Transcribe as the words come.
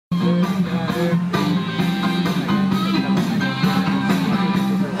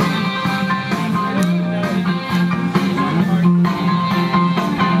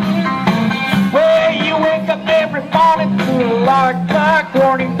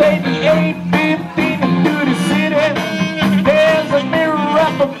warning, baby, 8:15 into the city. There's a mirror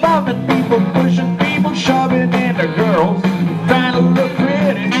up above and people pushing, people shoving, and the girls trying to look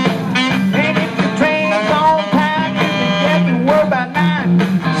pretty. And if the train's on time, you can get to work by 9.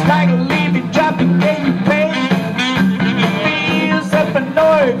 It's like a leaving job to get you paid. You feel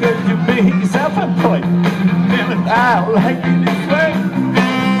self-annoyed because you're being self-employed. And I like it this way.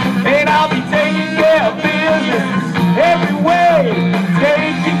 And I'll be taking care of business every way.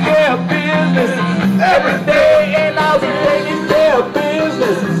 Taking care of business every day. And I'll be taking care of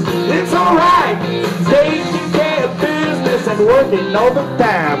business. It's alright. Taking care of business and working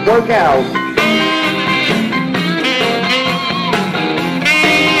overtime. Work out.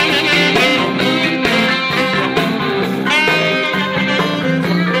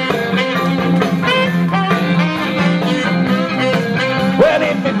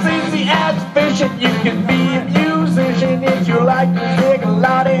 You can be a musician if you like music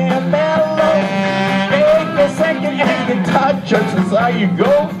loud and mellow. Take a second and guitar just how you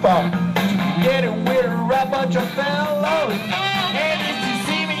go for. Getting with a rap bunch of fellows. And if you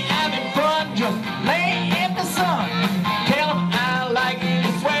see me having fun, just lay in the sun. Tell them I like it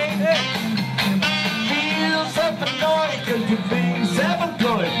this way. Feel self-annoyed because you're being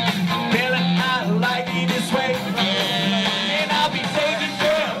self-employed. Tell them I like it this way. And I'll be taking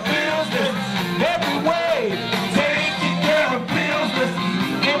care of business every way, taking care of business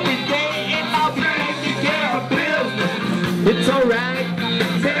every day, and I'll be taking care of business. It's alright,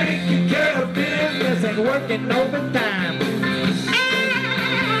 taking care of business and working overtime.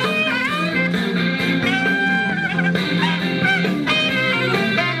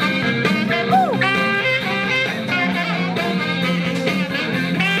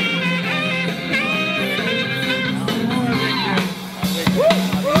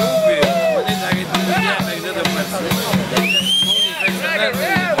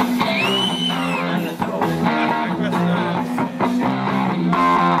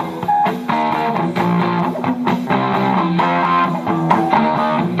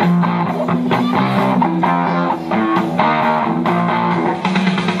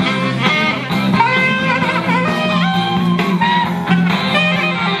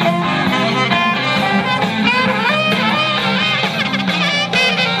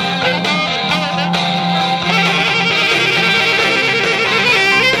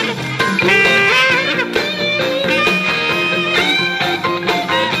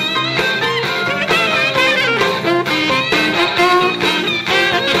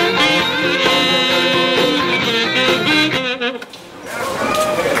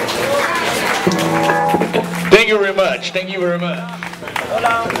 Thank you very much. Thank you very much.